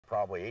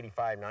probably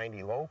 85,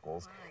 90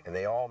 locals, and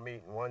they all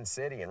meet in one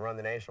city and run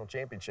the national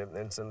championship and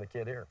then send the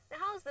kid here. Now,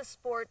 how is the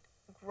sport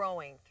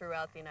growing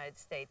throughout the United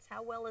States?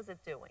 How well is it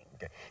doing?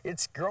 Okay.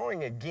 It's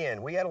growing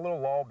again. We had a little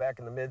lull back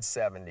in the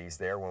mid-'70s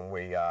there when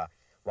we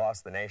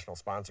lost the national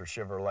sponsor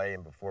Chevrolet,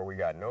 and before we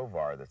got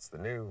Novar, that's the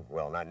new,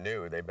 well, not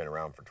new, they've been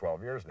around for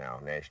 12 years now,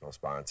 national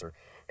sponsor.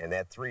 And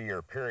that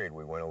 3-year period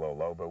we went a little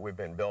low, but we've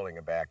been building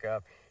it back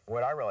up.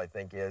 What I really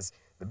think is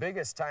the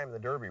biggest time in the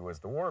Derby was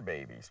the War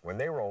Babies, when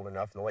they were old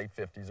enough in the late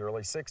 50s,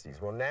 early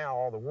 60s. Well, now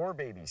all the War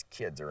Babies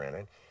kids are in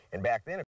it, and back then,